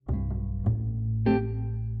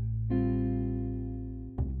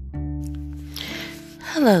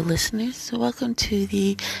Hello, listeners. Welcome to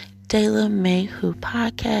the Dayla May Who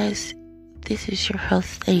podcast. This is your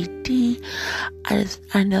host, AD.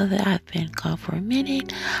 I know that I've been gone for a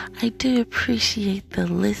minute. I do appreciate the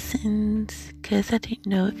listens because I didn't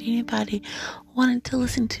know if anybody wanted to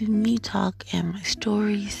listen to me talk and my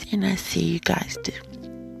stories, and I see you guys do.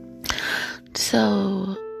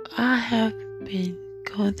 So, I have been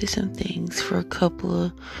going through some things for a couple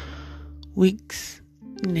of weeks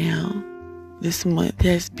now. This month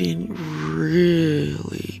has been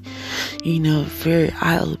really, very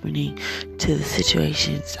eye-opening to the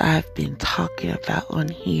situations I've been talking about on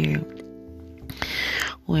here.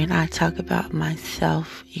 When I talk about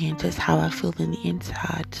myself and just how I feel in the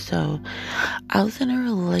inside. So, I was in a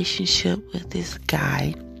relationship with this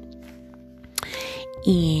guy,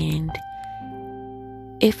 and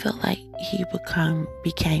it felt like he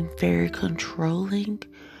became very controlling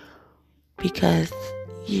because,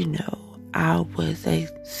 I was a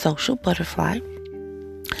social butterfly.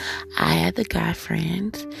 I had the guy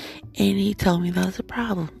friends, and he told me that was a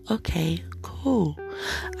problem. Okay, cool.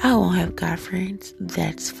 I won't have guy friends.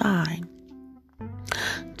 That's fine.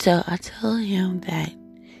 So I tell him that,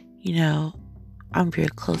 I'm very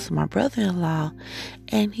close to my brother-in-law,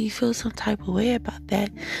 and he feels some type of way about that,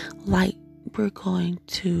 like we're going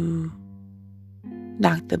to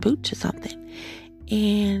knock the boots or something.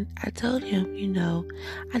 And I told him,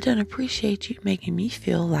 I don't appreciate you making me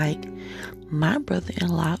feel like my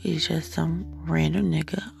brother-in-law is just some random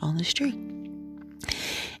nigga on the street.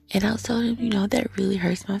 And I told him, that really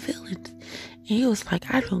hurts my feelings. And he was like,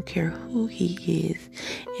 I don't care who he is.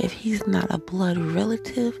 If he's not a blood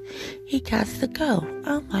relative, he got to go.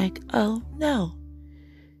 I'm like, oh no.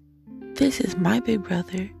 This is my big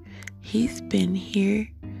brother. He's been here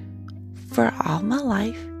for all my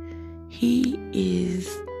life. He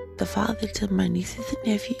is the father to my nieces and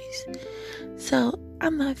nephews. So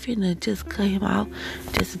I'm not finna just cut him off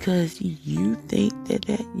just because you think that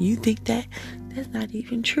that's not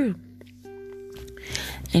even true.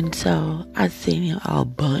 And so I sent him a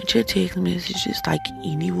bunch of text messages like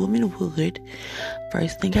any woman would.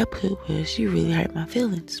 First thing I put was, you really hurt my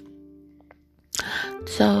feelings.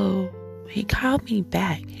 So he called me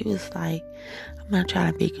back. He was like, I'm not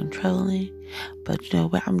trying to be controlling, but you know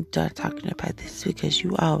what? I'm done talking about this because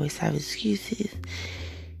you always have excuses.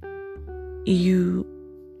 You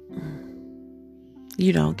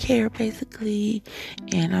don't care, basically,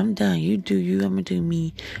 and I'm done. You do you, I'm gonna do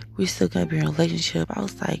me. We're still gonna be in a relationship. I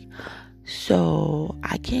was like, so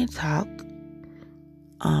I can't talk.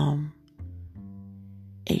 And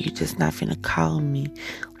you're just not finna call me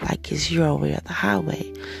like it's your way or the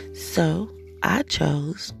highway. So I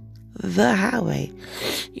chose the highway.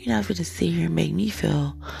 You're not gonna sit here and make me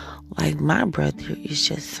feel like my brother is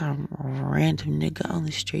just some random nigga on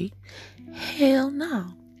the street. Hell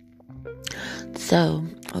no. So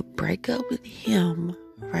a breakup with him,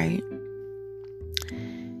 right?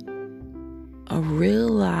 I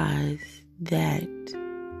realized that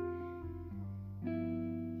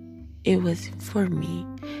it wasn't for me.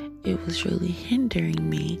 It was really hindering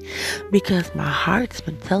me because my heart's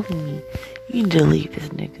been telling me, you need to leave this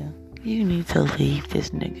nigga. You need to leave this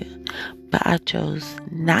nigga. But I chose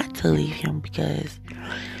not to leave him because,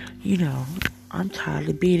 I'm tired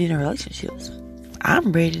of being in relationships.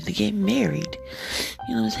 I'm ready to get married.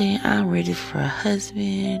 You know what I'm saying? I'm ready for a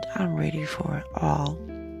husband. I'm ready for it all.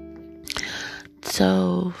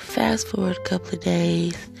 So, fast forward a couple of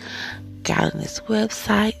days, got on this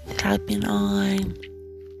website that I've been on,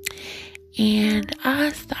 and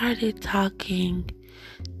I started talking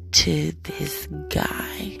to this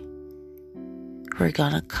guy. We're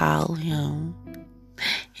gonna call him,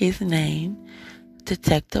 his name,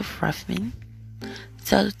 Detective Ruffin.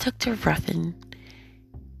 So Detective Ruffin,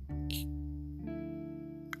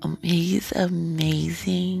 he's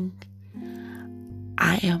amazing.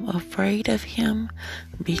 I am afraid of him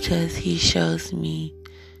because he shows me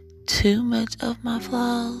too much of my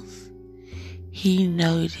flaws. He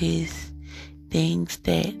noticed things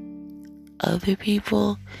that other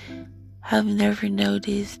people have never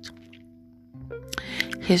noticed.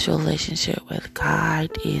 His relationship with God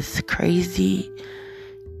is crazy,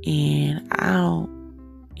 and I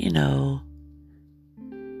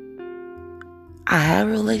have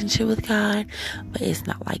a relationship with God, but it's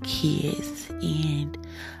not like his, and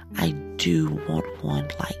I do want one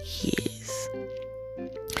like his.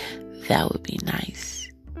 That would be nice.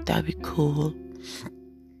 That'd be cool.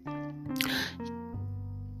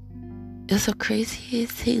 What's so crazy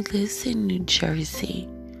is he lives in New Jersey.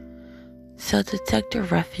 So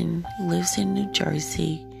Detective Ruffin lives in New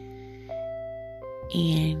Jersey.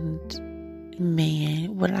 And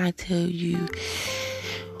man, when I tell you,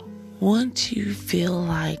 once you feel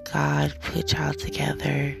like God put y'all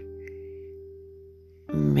together,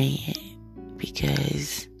 man,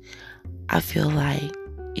 because I feel like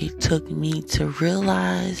it took me to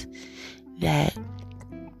realize that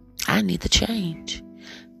I need to change.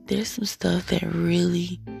 There's some stuff that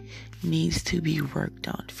really needs to be worked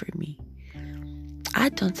on for me. I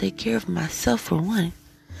don't take care of myself, for one.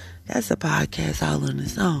 That's a podcast all on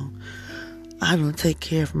its own. I don't take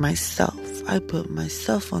care of myself. I put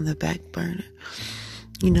myself on the back burner.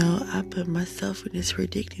 I put myself in this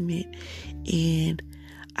predicament, and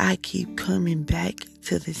I keep coming back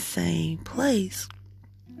to the same place.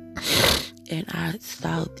 And I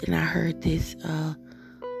stopped and I heard this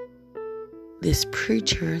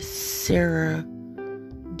preacher, Sarah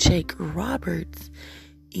Jakes Roberts,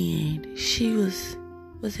 and she was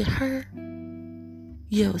it her?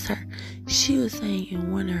 Yeah, it was her. She was saying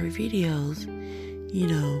in one of her videos,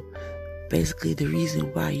 basically the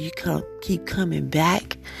reason why you keep coming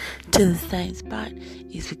back to the same spot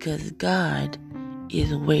is because God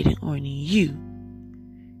is waiting on you.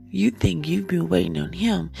 You think you've been waiting on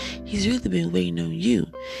him. He's really been waiting on you.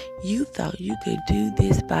 You thought you could do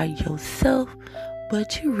this by yourself,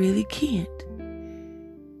 but you really can't.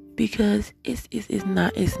 Because it's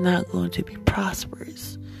not going to be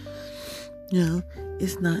prosperous.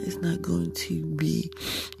 It's not going to be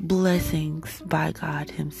blessings by God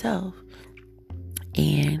himself.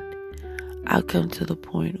 And I've come to the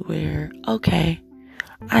point where, okay,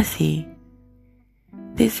 I see.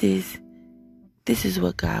 This is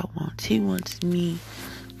what God wants. He wants me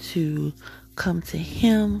to come to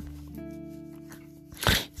him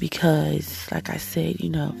because, like I said,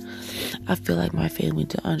 I feel like my family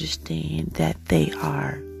to understand that they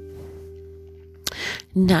are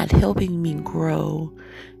not helping me grow.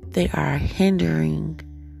 They are hindering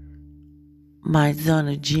my zone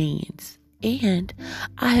of genius. And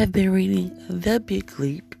I have been reading The Big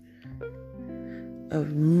Leap of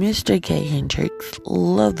Mr. Gay Hendricks.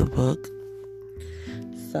 Love the book.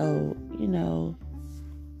 So,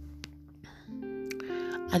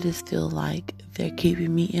 I just feel like they're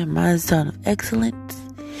keeping me in my zone of excellence.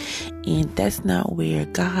 And that's not where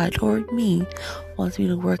God or me wants me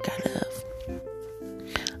to work out of.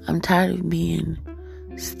 I'm tired of being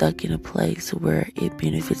stuck in a place where it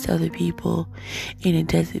benefits other people and it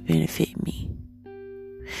doesn't benefit me.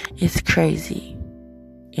 It's crazy.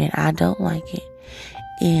 And I don't like it.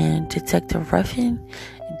 And Detective Ruffin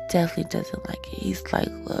definitely doesn't like it. He's like,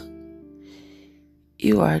 look,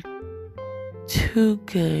 you are too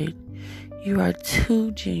good. You are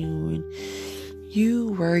too genuine. You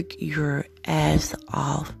work your ass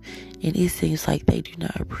off. And it seems like they do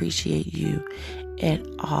not appreciate you at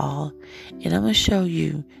all. And I'm going to show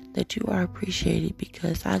you that you are appreciated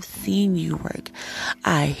because I've seen you work.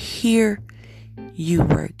 I hear you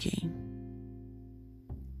working.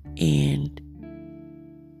 And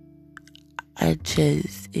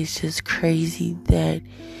it's just crazy that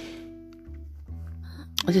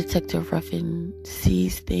Detective Ruffin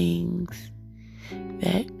sees things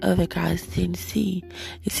that other guys didn't see.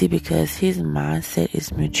 Is it because his mindset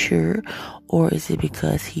is mature, or is it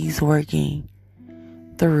because he's working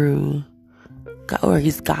through God, or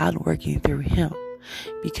is God working through him?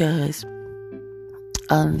 Because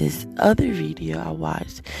on this other video I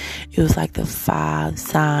watched, it was like the 5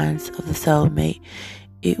 signs of the soulmate.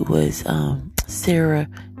 It was Sarah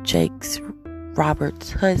Jakes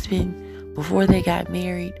Roberts' husband before they got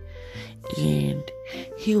married, and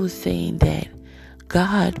he was saying that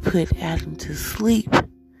God put Adam to sleep,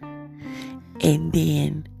 and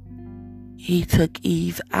then he took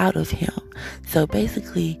Eve out of him. So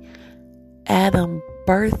basically, Adam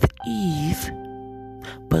birthed Eve,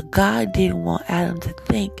 but God didn't want Adam to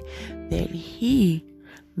think that he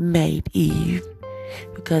made Eve,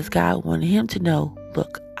 because God wanted him to know,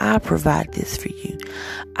 look, I provide this for you.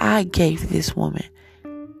 I gave this woman.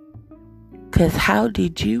 Because how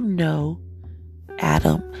did you know,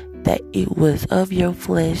 Adam, that it was of your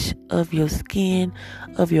flesh, of your skin,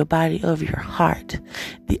 of your body, of your heart?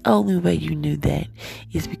 The only way you knew that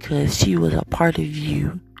is because she was a part of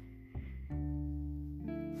you.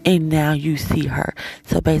 And now you see her.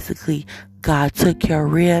 So basically, God took your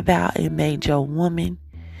rib out and made your woman.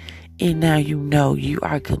 And now you know you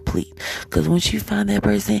are complete. Because once you find that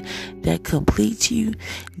person that completes you,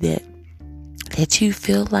 that you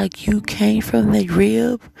feel like you came from the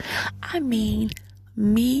rib. I mean,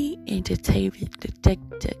 me and Detective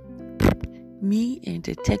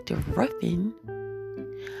Ruffin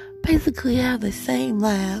basically have the same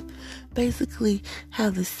laugh, basically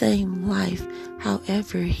have the same life.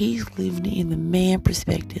 However, he's living in the man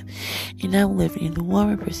perspective, and I'm living in the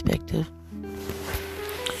woman perspective.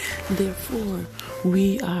 Therefore,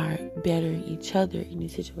 we are bettering each other in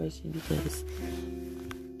this situation because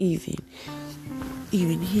even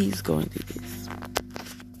he's going through this.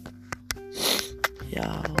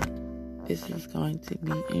 Y'all, this is going to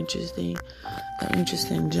be interesting. An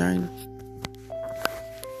interesting journey.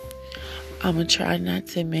 I'm going to try not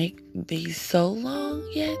to make these so long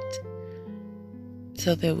yet.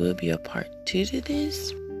 So there will be a part 2 to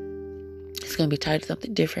this. It's going to be titled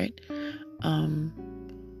something different.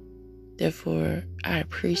 Therefore, I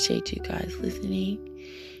appreciate you guys listening.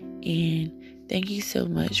 And thank you so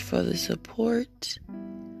much for the support.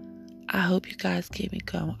 I hope you guys can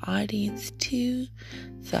become audience too.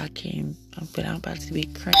 So I'm about to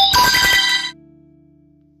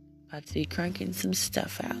be cranking some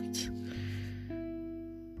stuff out.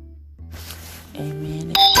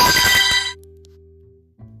 Amen.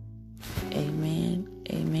 Amen.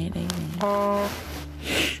 Amen. Amen.